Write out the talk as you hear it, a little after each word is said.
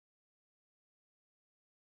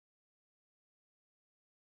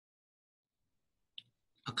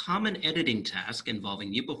A common editing task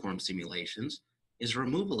involving uPerform simulations is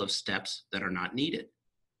removal of steps that are not needed.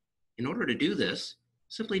 In order to do this,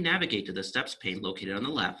 simply navigate to the Steps pane located on the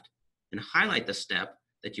left and highlight the step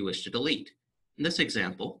that you wish to delete. In this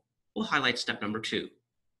example, we'll highlight step number 2.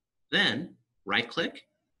 Then, right-click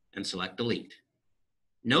and select Delete.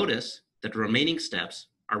 Notice that the remaining steps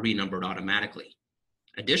are renumbered automatically.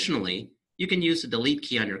 Additionally, you can use the Delete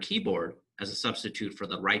key on your keyboard as a substitute for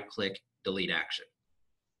the right-click delete action.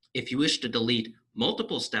 If you wish to delete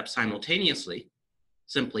multiple steps simultaneously,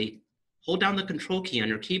 simply hold down the Control key on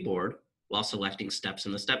your keyboard while selecting steps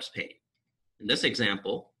in the Steps pane. In this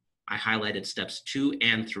example, I highlighted steps 2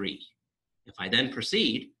 and 3. If I then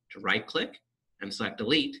proceed to right-click and select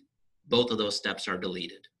Delete, both of those steps are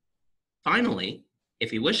deleted. Finally,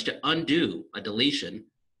 if you wish to undo a deletion,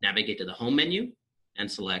 navigate to the Home menu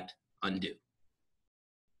and select Undo.